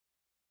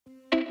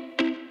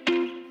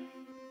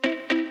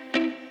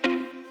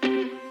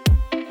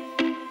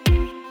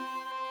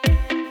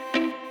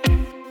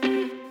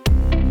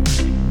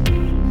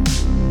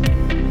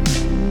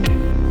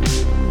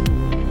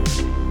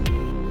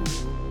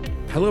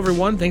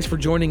everyone. Thanks for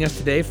joining us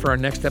today for our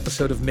next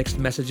episode of Mixed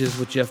Messages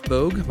with Jeff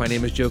Bogue. My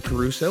name is Joe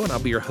Caruso, and I'll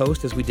be your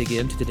host as we dig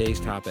into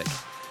today's topic.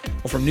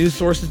 Well, from news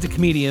sources to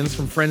comedians,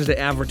 from friends to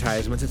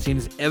advertisements, it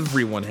seems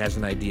everyone has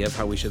an idea of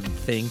how we should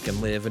think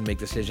and live and make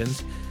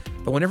decisions.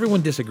 But when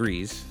everyone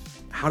disagrees,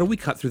 how do we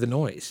cut through the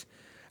noise?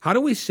 How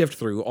do we sift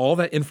through all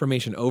that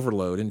information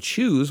overload and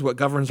choose what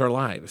governs our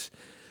lives?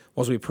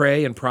 Well, as we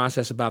pray and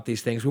process about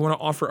these things, we want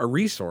to offer a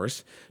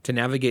resource to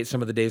navigate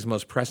some of the day's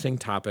most pressing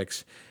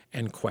topics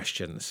and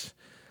questions.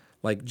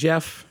 Like,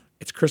 Jeff,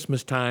 it's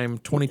Christmas time,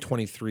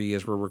 2023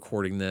 as we're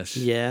recording this.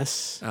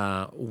 Yes.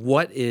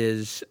 What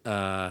is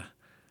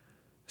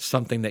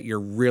something that you're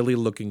really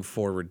looking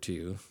forward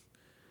to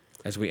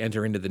as we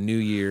enter into the new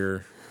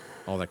year,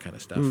 all that kind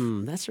of stuff?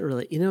 That's a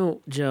really,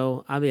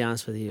 Joe, I'll be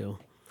honest with you.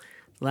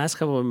 The last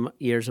couple of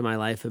years of my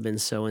life have been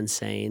so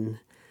insane.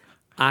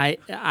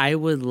 I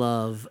would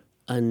love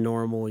a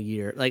normal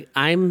year. Like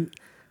I'm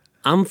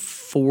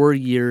 4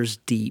 years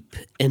deep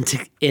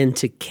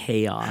into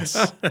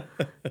chaos.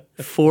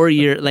 4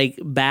 years, like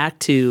back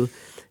to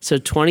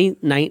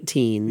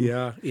 2019.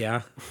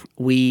 Yeah.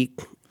 We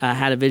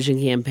had a vision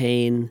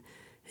campaign,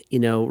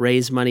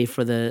 raise money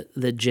for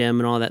the gym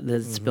and all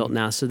that's built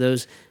now. So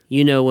those,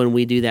 when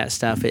we do that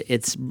stuff,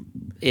 it's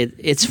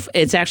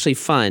actually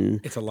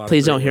fun. It's a lot.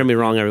 Please don't hear me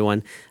wrong,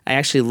 everyone. I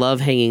actually love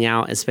hanging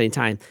out and spending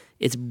time.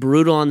 It's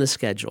brutal on the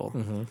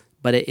schedule,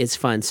 but it's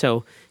fun.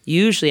 So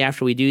usually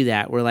after we do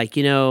that, we're like,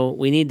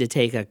 we need to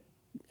take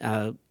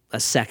a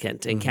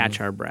second and catch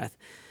our breath.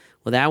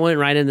 Well, that went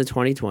right into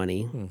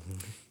 2020.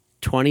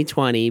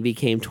 2020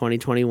 became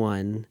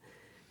 2021.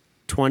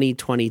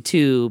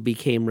 2022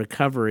 became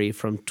recovery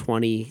from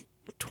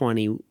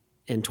 2020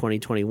 and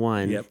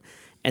 2021. Yep.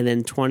 And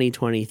then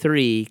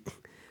 2023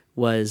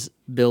 was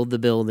build the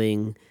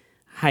building.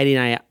 Heidi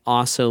and I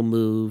also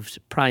moved,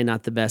 probably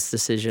not the best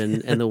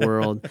decision in the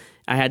world.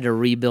 I had to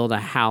rebuild a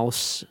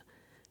house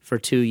for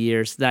 2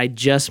 years that I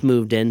just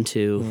moved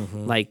into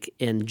like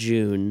in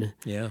June.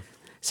 Yeah.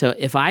 So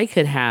if I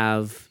could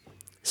have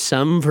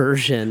some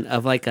version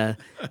of like a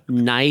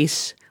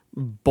nice,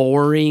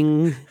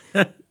 boring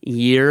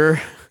year,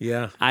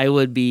 I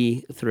would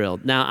be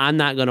thrilled. Now, I'm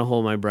not going to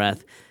hold my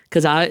breath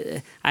because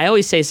I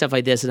always say stuff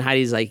like this, and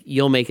Heidi's like,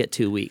 you'll make it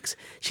 2 weeks.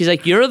 She's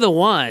like, you're the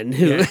one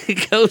who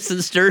goes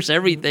and stirs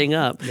everything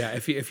up. Yeah,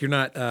 if you're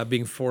not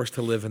being forced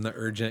to live in the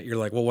urgent, you're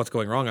like, well, what's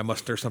going wrong? I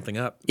must stir something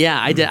up. Yeah,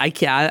 I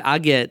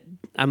did.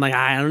 I'm like,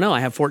 I don't know. I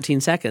have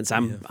 14 seconds.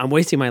 I'm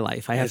wasting my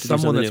life. I have to do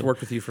something someone that's new.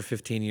 worked with you for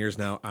 15 years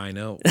now, I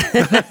know.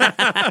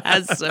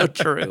 That's so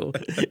true.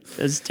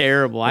 It's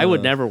terrible. I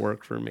would never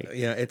work for me.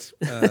 Yeah, it's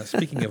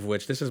speaking of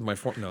which, this is my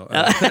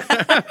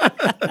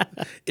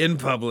in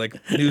public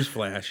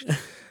newsflash.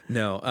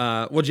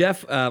 No. Well,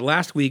 Jeff,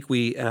 last week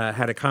we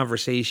had a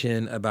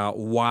conversation about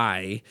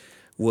why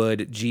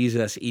would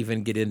Jesus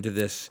even get into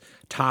this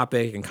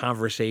topic and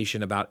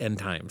conversation about end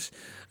times.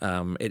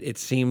 It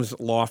seems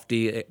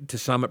lofty. To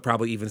some, it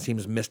probably even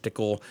seems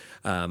mystical.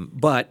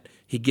 But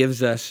he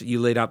gives us, you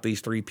laid out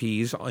these 3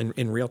 Ps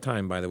in real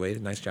time, by the way.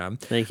 Nice job.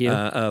 Thank you.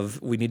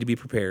 Of we need to be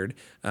prepared,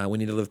 we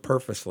need to live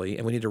purposely,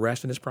 and we need to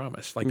rest in his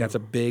promise. Like that's a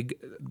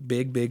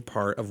big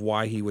part of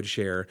why he would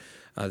share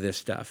this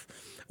stuff.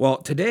 Well,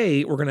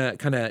 today we're going to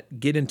kind of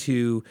get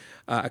into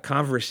a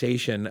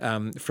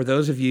conversation. For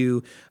those of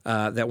you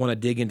that want to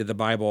dig into the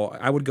Bible,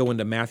 I would go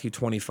into Matthew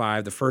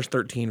 25. The first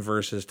 13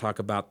 verses talk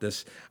about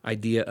this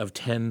idea of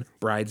 10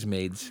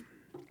 bridesmaids.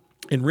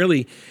 And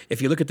really,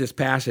 if you look at this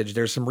passage,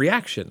 there's some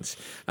reactions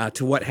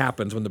to what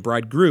happens when the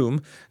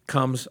bridegroom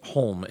comes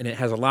home. And it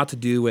has a lot to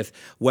do with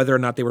whether or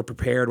not they were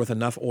prepared with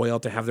enough oil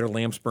to have their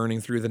lamps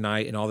burning through the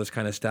night and all this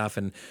kind of stuff.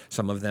 And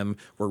some of them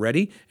were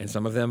ready and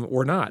some of them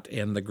were not.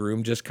 And the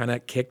groom just kind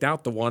of kicked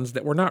out the ones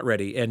that were not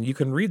ready. And you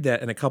can read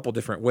that in a couple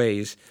different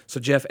ways.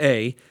 So Jeff,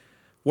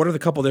 what are the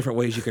couple different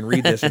ways you can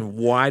read this and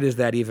why does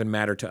that even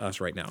matter to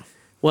us right now?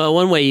 Well,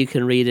 one way you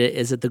can read it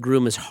is that the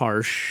groom is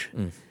harsh.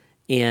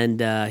 And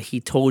he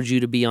told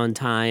you to be on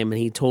time,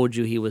 and he told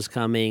you he was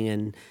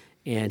coming,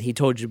 and he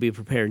told you to be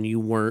prepared, and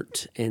you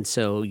weren't, and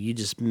so you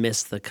just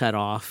missed the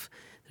cutoff.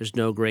 There's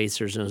no grace,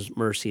 there's no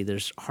mercy,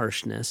 there's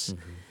harshness.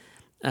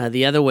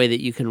 The other way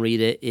that you can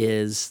read it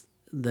is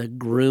the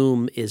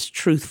groom is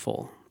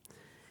truthful.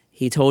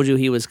 He told you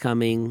he was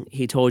coming.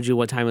 He told you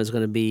what time it was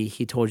going to be.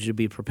 He told you to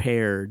be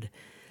prepared,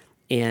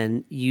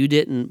 and you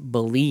didn't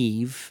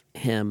believe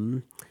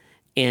him,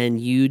 and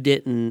you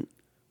didn't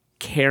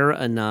care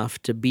enough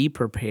to be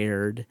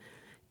prepared,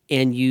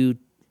 and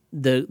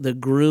the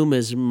groom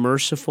is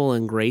merciful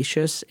and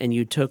gracious, and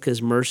you took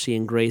his mercy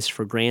and grace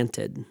for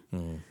granted.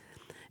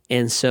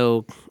 And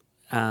so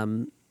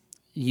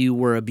you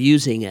were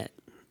abusing it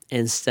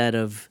instead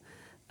of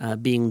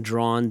being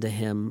drawn to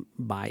him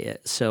by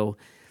it. So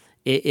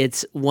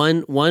it's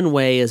one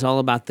way is all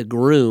about the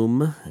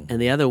groom,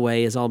 and the other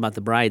way is all about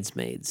the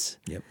bridesmaids.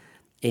 Yep.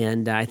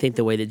 And I think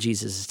the way that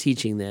Jesus is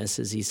teaching this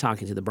is he's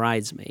talking to the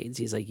bridesmaids.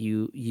 He's like,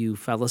 you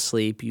fell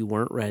asleep, you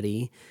weren't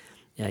ready,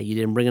 you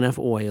didn't bring enough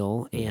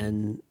oil,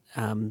 and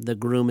the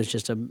groom is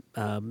just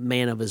a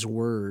man of his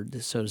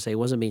word, so to say. He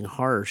wasn't being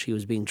harsh. He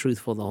was being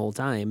truthful the whole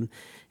time,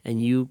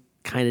 and you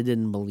kind of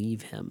didn't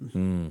believe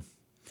him.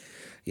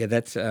 Yeah,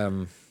 that's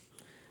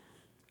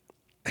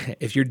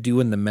if you're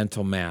doing the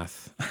mental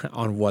math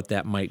on what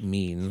that might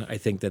mean, I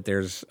think that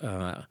there's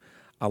a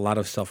lot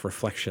of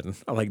self-reflection.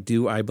 Like,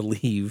 do I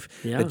believe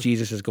that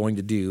Jesus is going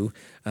to do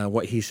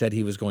what he said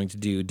he was going to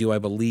do? Do I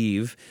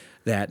believe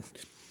that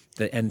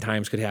the end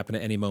times could happen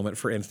at any moment,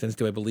 for instance?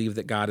 Do I believe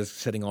that God is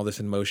setting all this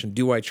in motion?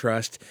 Do I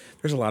trust?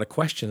 There's a lot of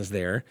questions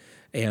there.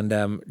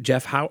 And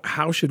Jeff,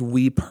 how should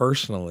we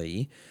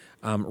personally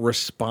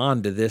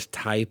respond to this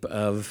type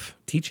of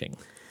teaching?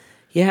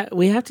 Yeah,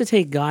 we have to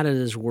take God at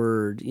his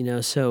word,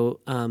 so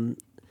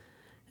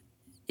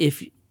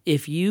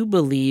if you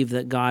believe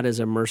that God is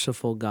a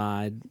merciful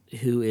God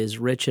who is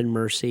rich in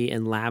mercy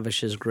and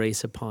lavishes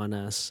grace upon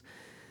us,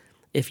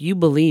 if you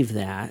believe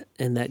that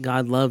and that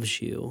God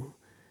loves you,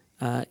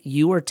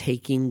 you are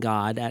taking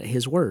God at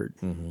his word.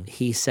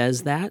 He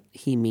says that,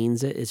 he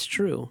means it, it's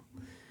true.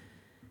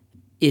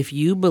 If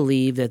you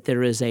believe that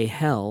there is a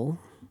hell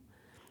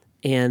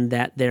and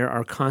that there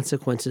are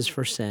consequences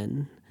for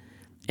sin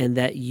and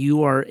that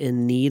you are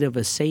in need of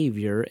a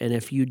Savior, and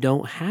if you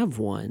don't have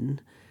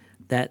one,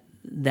 that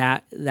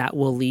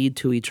will lead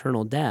to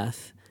eternal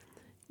death,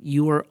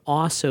 you are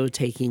also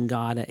taking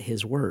God at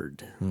his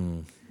word.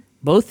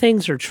 Both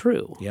things are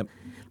true. Yep.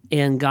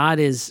 And God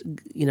is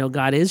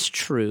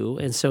true,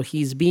 and so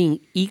he's being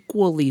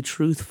equally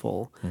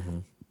truthful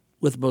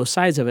with both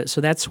sides of it. So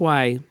that's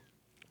why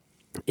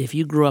if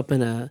you grew up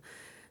in a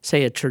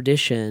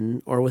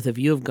tradition or with a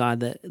view of God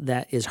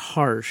that is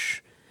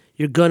harsh,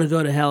 you're going to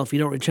go to hell if you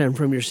don't return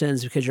from your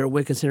sins because you're a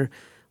wicked sinner.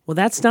 Well,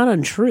 that's not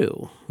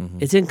untrue.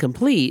 It's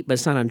incomplete, but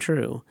it's not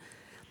untrue.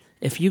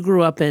 If you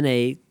grew up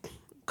in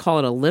call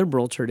it a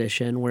liberal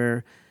tradition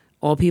where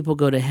all people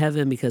go to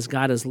heaven because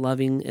God is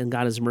loving and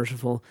God is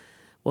merciful,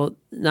 well,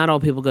 not all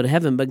people go to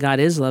heaven, but God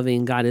is loving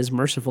and God is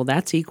merciful.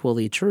 That's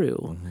equally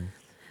true.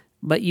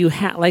 But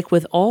like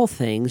with all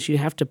things, you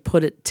have to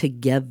put it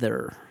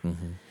together.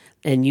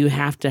 And you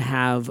have to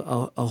have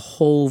a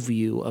whole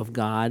view of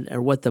God,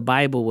 or what the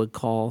Bible would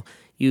call,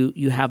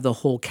 you have the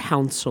whole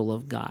counsel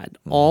of God.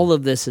 All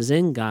of this is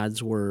in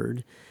God's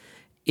word.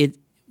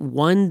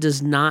 One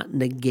does not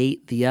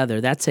negate the other.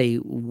 That's a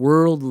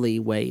worldly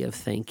way of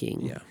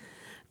thinking.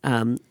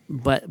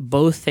 But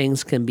both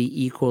things can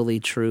be equally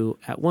true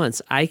at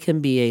once. I can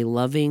be a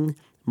loving,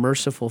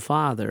 merciful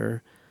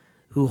father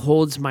who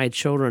holds my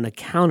children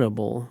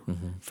accountable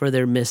for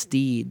their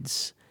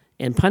misdeeds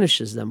and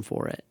punishes them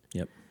for it.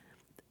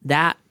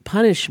 That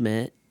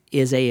punishment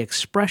is a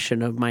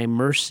expression of my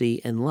mercy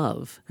and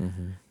love.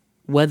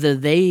 Whether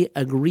they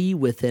agree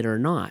with it or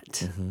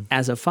not,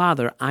 as a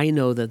father, I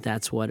know that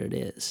that's what it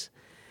is.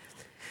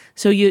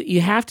 So you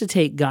have to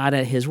take God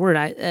at his word.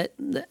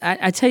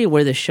 I tell you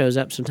where this shows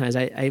up sometimes.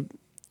 I've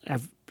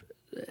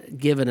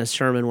given a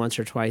sermon once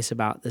or twice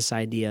about this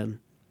idea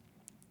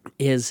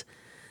is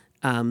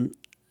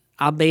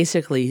I'll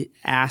basically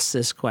ask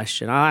this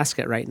question. I'll ask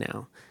it right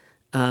now.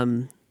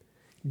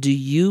 Do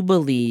you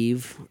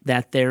believe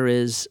that there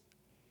is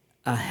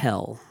a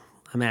hell?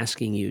 I'm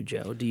asking you,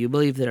 Joe. Do you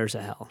believe there's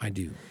a hell? I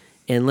do.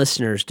 And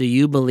listeners, do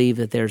you believe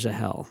that there's a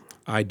hell?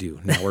 I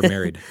do. Now we're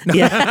married.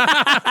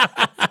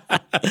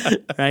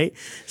 Right?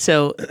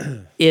 So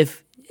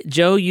if,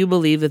 Joe, you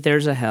believe that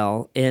there's a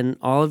hell, and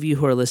all of you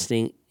who are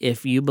listening,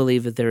 if you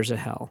believe that there's a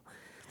hell,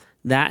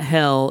 that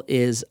hell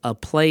is a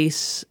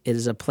place. It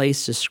is a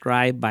place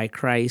described by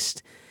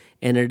Christ,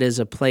 and it is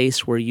a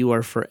place where you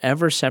are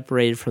forever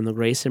separated from the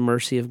grace and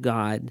mercy of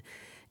God.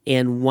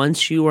 And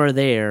once you are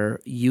there,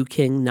 you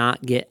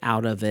cannot get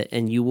out of it,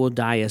 and you will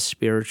die a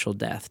spiritual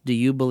death. Do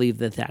you believe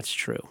that that's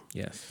true?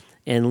 Yes.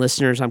 And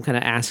listeners, I'm kind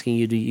of asking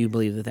you, do you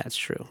believe that that's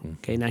true?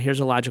 Okay, now here's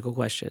a logical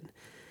question.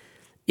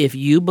 If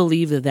you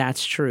believe that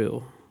that's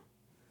true,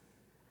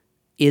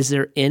 is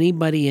there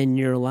anybody in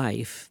your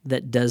life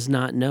that does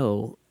not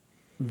know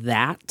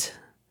that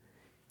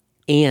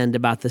and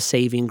about the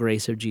saving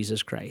grace of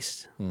Jesus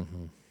Christ?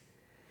 And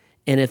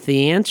if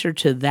the answer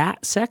to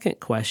that second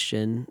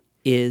question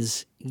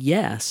is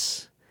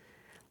yes,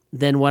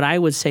 then what I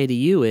would say to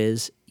you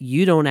is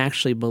you don't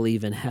actually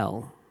believe in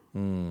hell.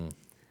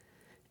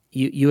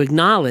 You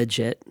acknowledge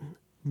it,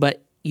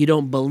 but you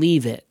don't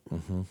believe it.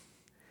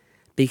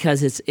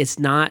 Because it's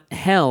not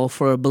hell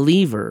for a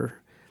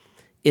believer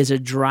is a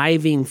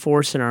driving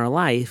force in our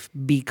life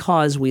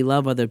because we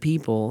love other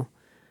people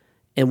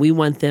and we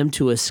want them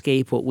to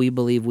escape what we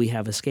believe we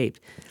have escaped.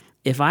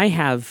 If I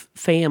have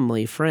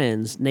family,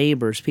 friends,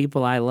 neighbors,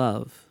 people I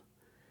love,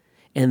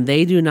 and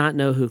they do not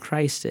know who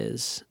Christ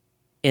is,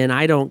 and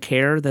I don't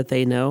care that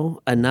they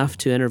know enough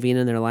to intervene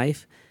in their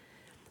life,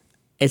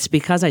 it's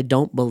because I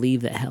don't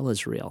believe that hell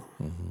is real.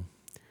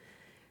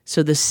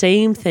 So the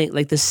same thing,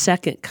 like the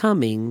second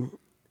coming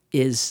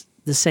is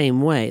the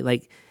same way.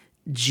 Like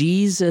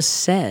Jesus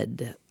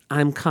said,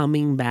 I'm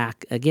coming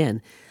back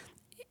again.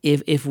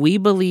 If we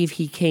believe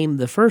he came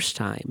the first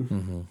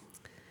time,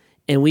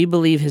 and we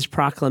believe his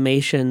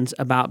proclamations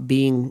about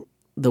being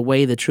the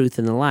way, the truth,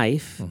 and the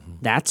life.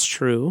 That's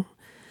true.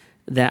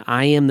 That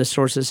I am the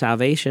source of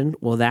salvation.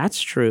 Well,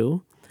 that's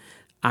true.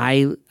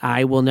 I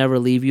will never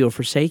leave you or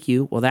forsake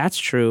you. Well, that's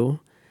true.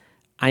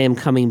 I am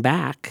coming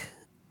back.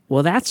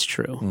 Well, that's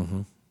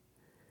true.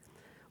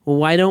 Well,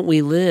 why don't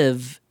we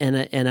live in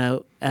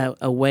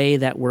a way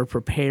that we're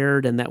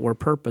prepared and that we're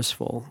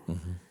purposeful?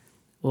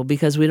 Well,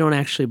 because we don't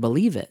actually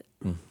believe it.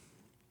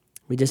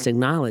 We just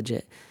acknowledge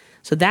it.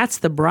 So that's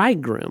the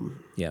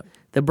bridegroom. Yeah.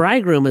 The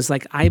bridegroom is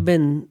like, I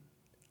didn't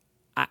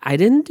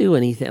do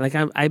anything. Like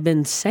I've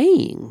been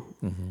saying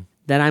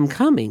that I'm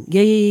coming.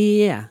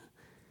 Yeah.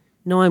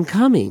 No, I'm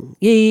coming.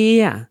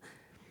 Yeah.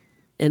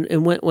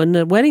 And when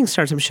the wedding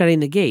starts, I'm shutting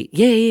the gate.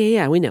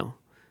 Yeah. We know.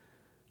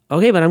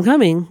 Okay, but I'm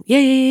coming.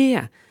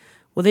 Yeah.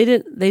 Well, they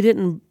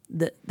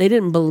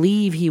didn't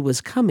believe he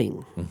was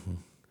coming.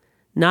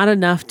 Not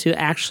enough to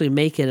actually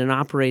make it an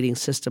operating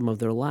system of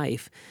their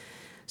life.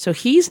 So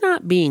he's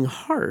not being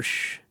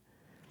harsh.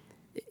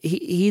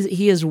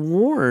 He is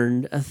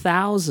warned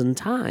 1,000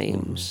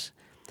 times,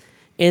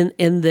 and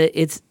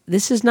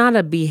this is not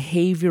a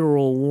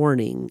behavioral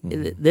warning.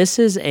 This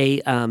is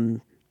a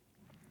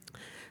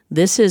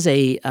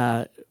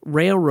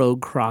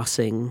railroad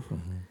crossing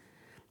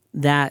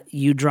that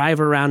you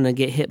drive around and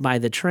get hit by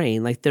the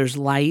train. Like there's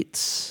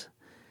lights,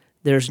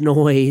 there's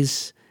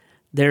noise,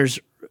 there's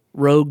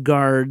road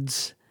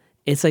guards.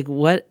 It's like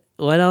what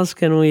else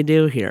can we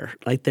do here?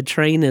 Like the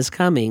train is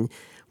coming.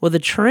 Well, the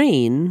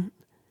train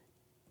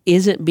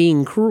isn't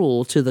being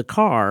cruel to the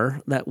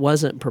car that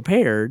wasn't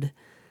prepared.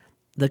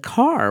 The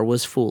car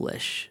was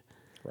foolish,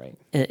 Right.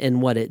 in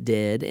what it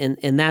did,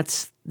 and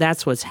that's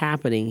what's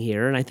happening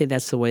here. And I think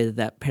that's the way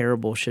that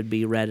parable should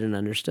be read and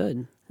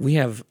understood. We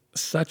have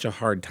such a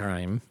hard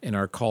time in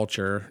our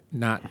culture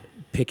not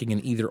picking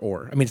an either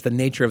or. I mean, it's the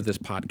nature of this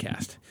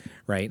podcast,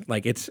 right?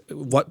 Like it's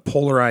what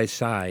polarized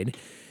side.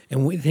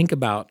 And we think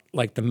about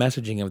like the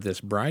messaging of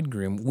this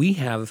bridegroom, we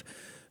have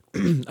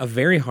a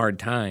very hard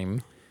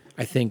time,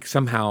 I think,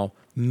 somehow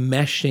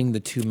meshing the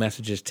two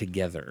messages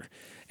together.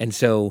 And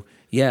so,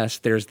 yes,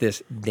 there's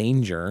this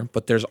danger,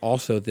 but there's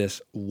also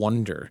this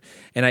wonder.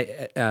 And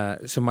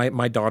so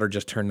my daughter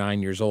just turned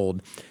 9 years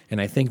old, and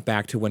I think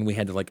back to when we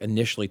had to like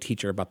initially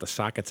teach her about the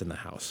sockets in the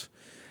house.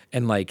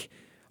 And like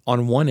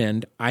on one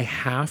end, I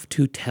have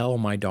to tell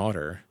my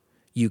daughter,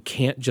 you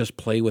can't just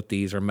play with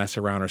these or mess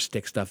around or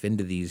stick stuff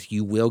into these.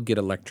 You will get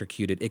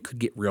electrocuted. It could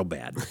get real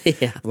bad.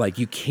 Yeah. Like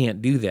you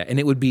can't do that. And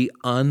it would be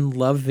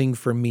unloving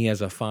for me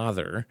as a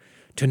father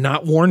to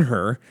not warn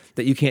her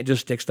that you can't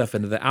just stick stuff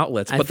into the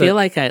outlets. I feel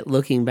like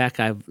looking back,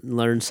 I've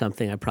learned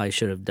something I probably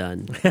should have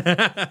done.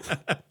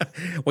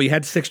 Well, you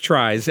had 6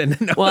 tries. And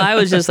Well, I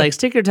was just like,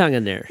 stick your tongue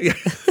in there.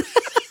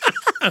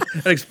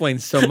 that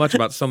explains so much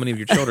about so many of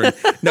your children.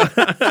 No.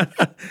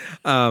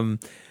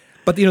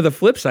 But, the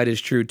flip side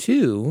is true,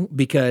 too,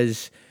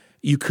 because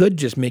you could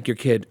just make your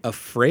kid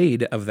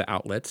afraid of the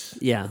outlets.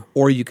 Yeah.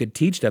 Or you could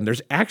teach them.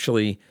 There's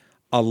actually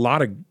a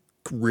lot of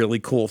really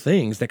cool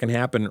things that can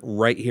happen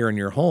right here in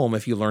your home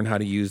if you learn how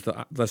to use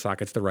the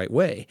sockets the right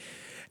way.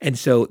 And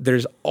so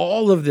there's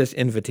all of this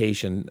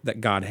invitation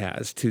that God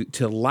has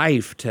to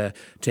life, to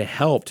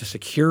help, to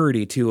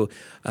security, to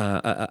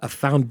a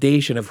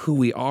foundation of who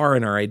we are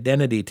and our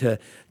identity, to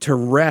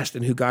rest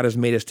in who God has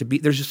made us to be.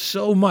 There's just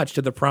so much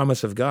to the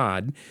promise of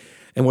God.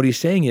 And what he's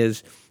saying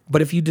is,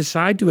 but if you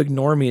decide to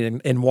ignore me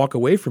and walk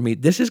away from me,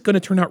 this is going to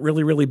turn out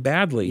really, really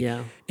badly.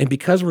 Yeah. And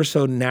because we're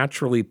so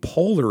naturally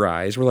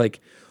polarized, we're like,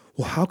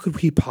 well, how could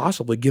he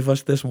possibly give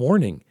us this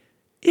warning?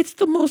 It's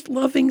the most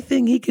loving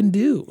thing he can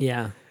do.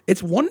 Yeah.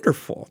 It's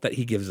wonderful that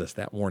he gives us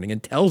that warning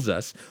and tells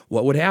us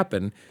what would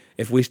happen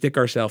if we stick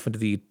our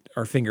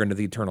finger into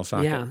the eternal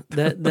socket.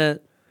 Yeah.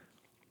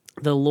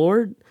 The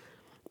Lord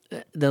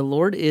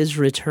is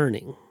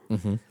returning.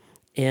 Mm-hmm.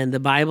 And the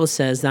Bible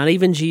says not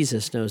even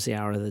Jesus knows the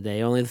hour of the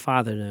day, only the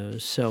Father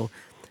knows. So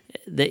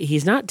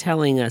he's not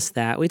telling us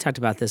that. We talked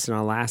about this in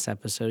our last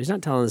episode. He's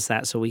not telling us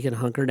that so we can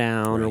hunker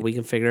down or we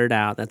can figure it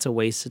out. That's a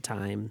waste of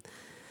time.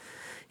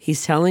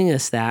 He's telling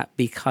us that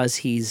because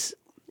he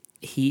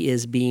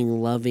is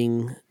being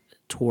loving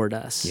toward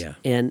us. Yeah.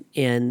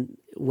 And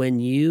when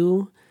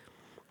you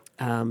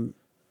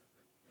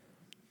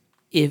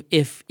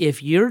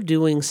if you're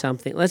doing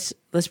something, let's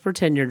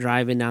pretend you're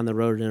driving down the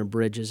road and a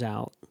bridge is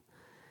out.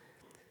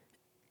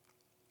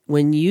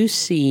 When you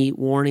see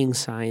warning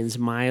signs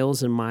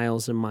miles and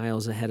miles and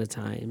miles ahead of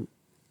time,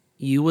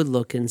 you would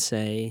look and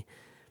say,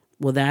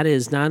 well, that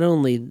is not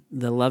only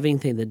the loving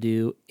thing to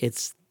do,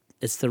 it's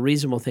the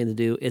reasonable thing to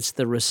do, it's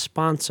the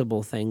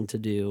responsible thing to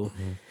do.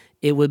 Mm-hmm.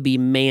 It would be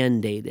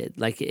mandated.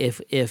 Like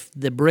if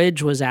the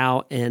bridge was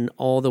out and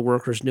all the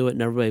workers knew it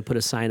and everybody put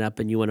a sign up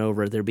and you went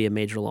over, there'd be a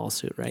major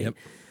lawsuit, right? Yep.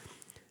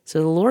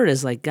 So the Lord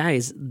is like,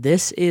 guys,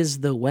 this is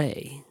the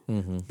way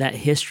that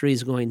history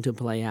is going to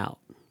play out.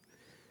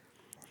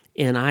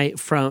 And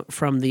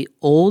from the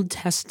Old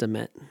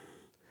Testament,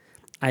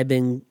 I've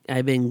been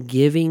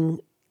giving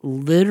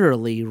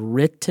literally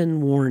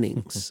written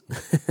warnings,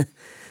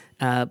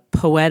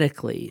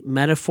 poetically,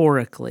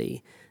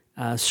 metaphorically,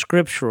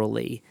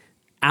 scripturally,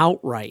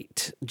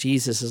 outright,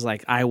 Jesus is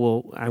like, I'm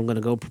going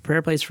to go prepare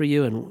a place for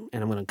you, and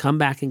I'm going to come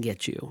back and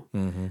get you,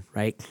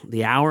 right?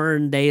 The hour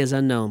and day is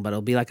unknown, but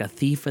it'll be like a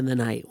thief in the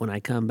night when I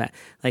come back.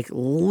 Like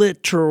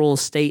literal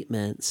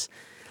statements.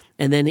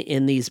 And then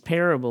in these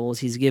parables,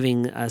 he's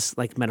giving us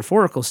like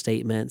metaphorical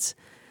statements,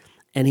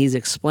 and he's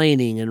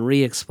explaining and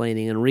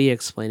re-explaining and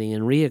re-explaining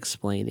and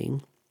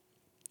re-explaining.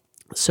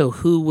 So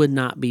who would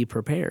not be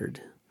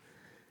prepared?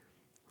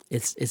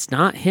 It's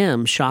not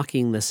him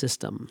shocking the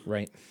system.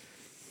 Right.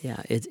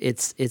 Yeah,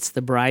 it's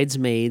the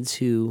bridesmaids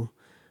who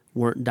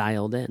weren't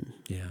dialed in.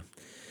 Yeah,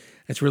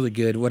 that's really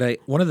good.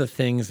 One of the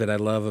things that I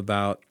love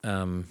about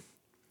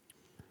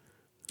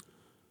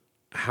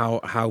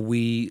how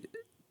we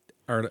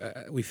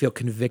feel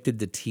convicted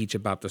to teach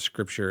about the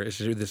Scripture is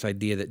through this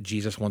idea that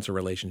Jesus wants a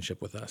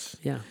relationship with us.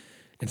 Yeah,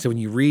 and so when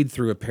you read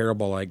through a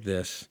parable like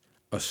this,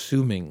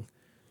 assuming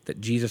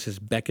that Jesus is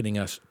beckoning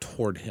us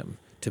toward Him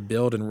to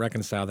build and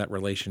reconcile that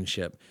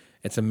relationship.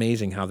 It's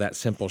amazing how that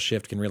simple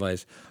shift can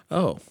realize,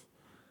 oh,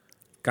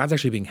 God's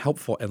actually being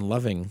helpful and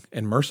loving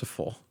and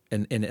merciful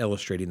in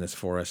illustrating this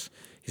for us.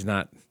 He's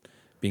not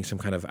being some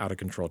kind of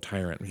out-of-control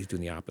tyrant. He's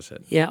doing the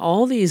opposite. Yeah,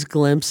 all these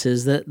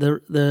glimpses,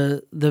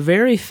 the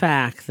very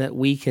fact that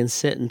we can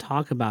sit and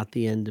talk about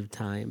the end of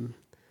time,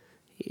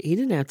 he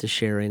didn't have to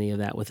share any of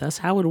that with us.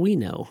 How would we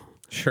know?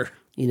 Sure.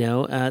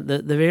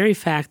 The very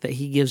fact that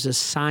he gives us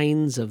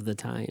signs of the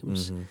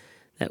times,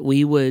 that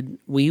we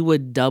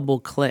would double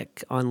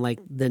click on like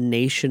the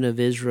nation of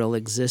Israel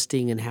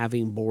existing and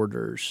having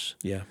borders.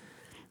 Yeah.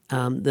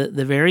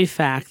 The very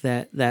fact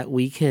that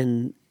we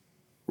can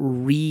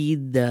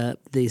read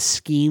the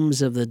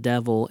schemes of the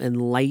devil in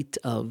light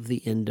of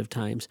the end of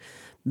times,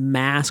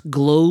 mass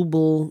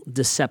global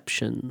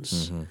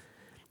deceptions.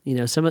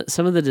 Some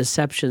of the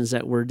deceptions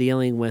that we're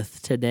dealing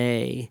with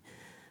today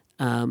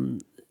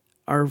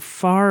are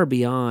far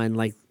beyond,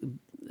 like,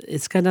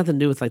 it's got nothing to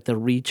do with like the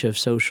reach of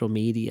social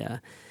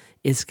media.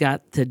 It's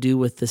got to do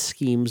with the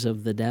schemes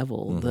of the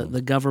devil,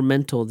 the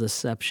governmental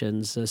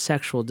deceptions, the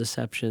sexual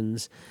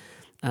deceptions,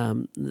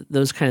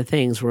 those kind of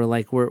things. Where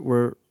like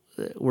we're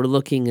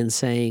looking and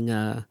saying,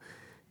 that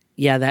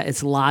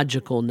it's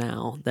logical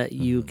now that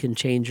you can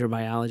change your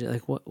biology.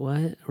 Like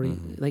what? Or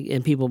like,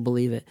 and people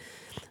believe it.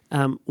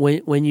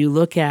 When you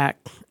look at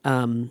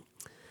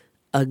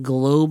a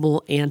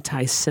global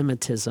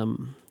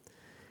anti-Semitism.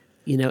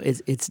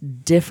 It's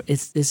different.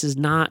 This is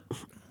not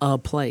a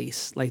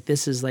place. Like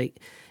this is like,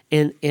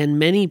 and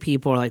many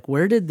people are like,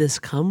 where did this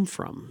come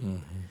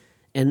from?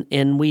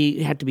 And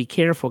we have to be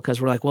careful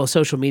because we're like, well,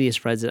 social media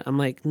spreads it. I'm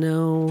like,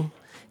 no,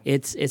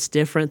 it's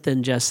different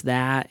than just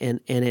that, and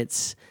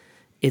it's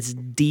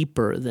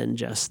deeper than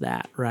just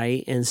that,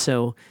 right? And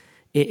so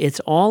it's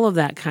all of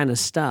that kind of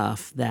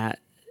stuff that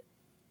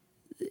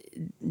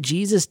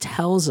Jesus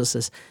tells us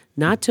this,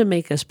 not to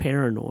make us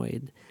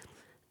paranoid.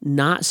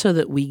 Not so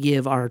that we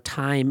give our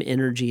time,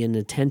 energy, and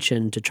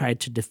attention to try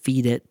to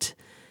defeat it,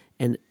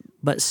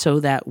 but so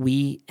that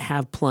we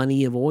have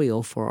plenty of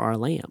oil for our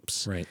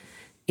lamps. Right.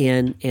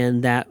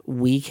 And that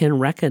we can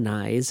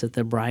recognize that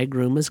the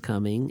bridegroom is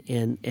coming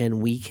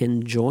and we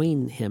can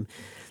join him.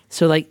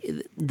 So like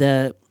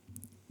the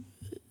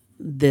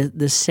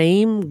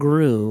same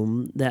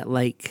groom that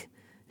like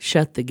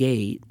shut the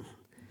gate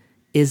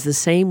is the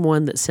same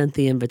one that sent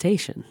the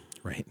invitation.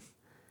 Right.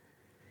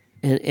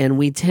 And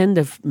we tend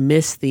to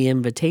miss the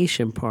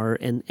invitation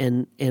part,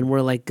 and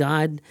we're like,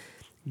 God,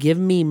 give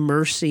me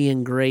mercy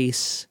and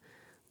grace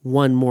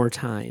one more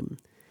time.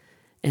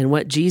 And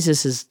what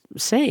Jesus is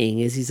saying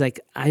is, he's like,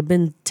 I've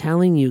been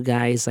telling you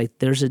guys, like,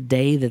 there's a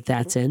day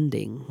that's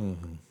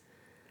ending.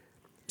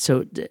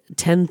 So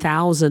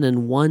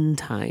 10,001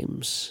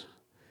 times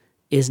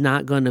is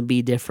not going to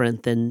be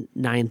different than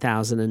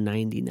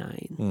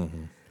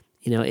 9,099.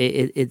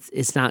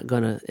 It's not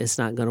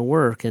gonna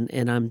work,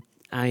 and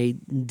I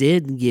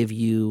did give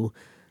you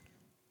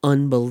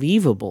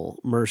unbelievable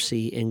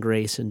mercy and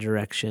grace and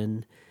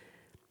direction,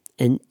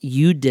 and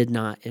you did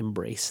not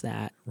embrace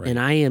that. Right. And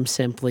I am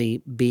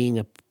simply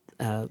being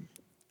a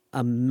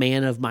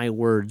man of my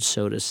word,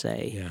 so to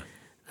say,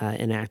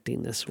 and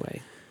acting this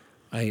way.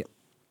 I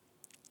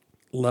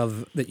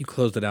love that you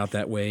closed it out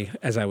that way.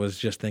 As I was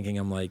just thinking,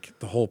 I'm like,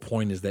 the whole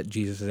point is that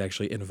Jesus is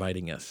actually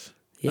inviting us.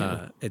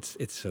 Yeah.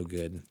 It's so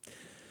good.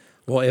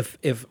 Well,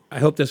 if I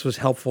hope this was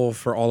helpful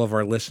for all of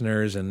our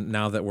listeners, and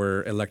now that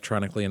we're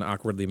electronically and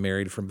awkwardly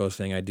married from both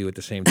saying I do at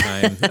the same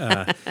time,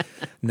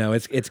 no,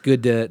 it's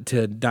good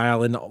to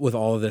dial in with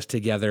all of this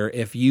together.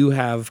 If you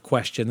have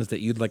questions that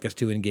you'd like us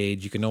to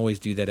engage, you can always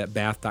do that at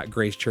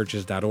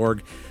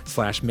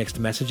bath.gracechurches.org/mixed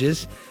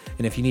messages.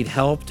 And if you need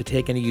help to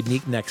take any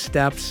unique next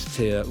steps,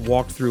 to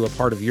walk through a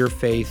part of your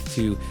faith,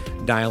 to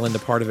dial into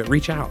part of it,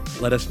 reach out.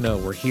 Let us know.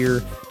 We're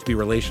here to be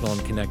relational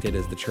and connected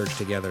as the church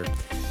together.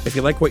 If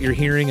you like what you're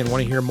hearing and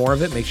want to hear more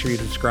of it, make sure you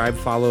subscribe,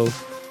 follow,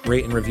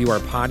 rate, and review our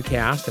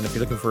podcast. And if you're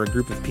looking for a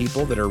group of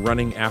people that are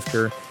running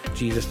after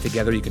Jesus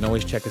together, you can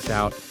always check us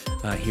out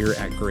here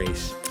at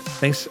Grace.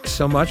 Thanks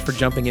so much for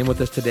jumping in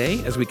with us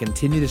today as we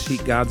continue to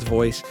seek God's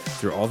voice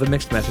through all the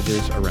mixed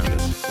messages around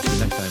us. We'll see you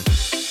next time.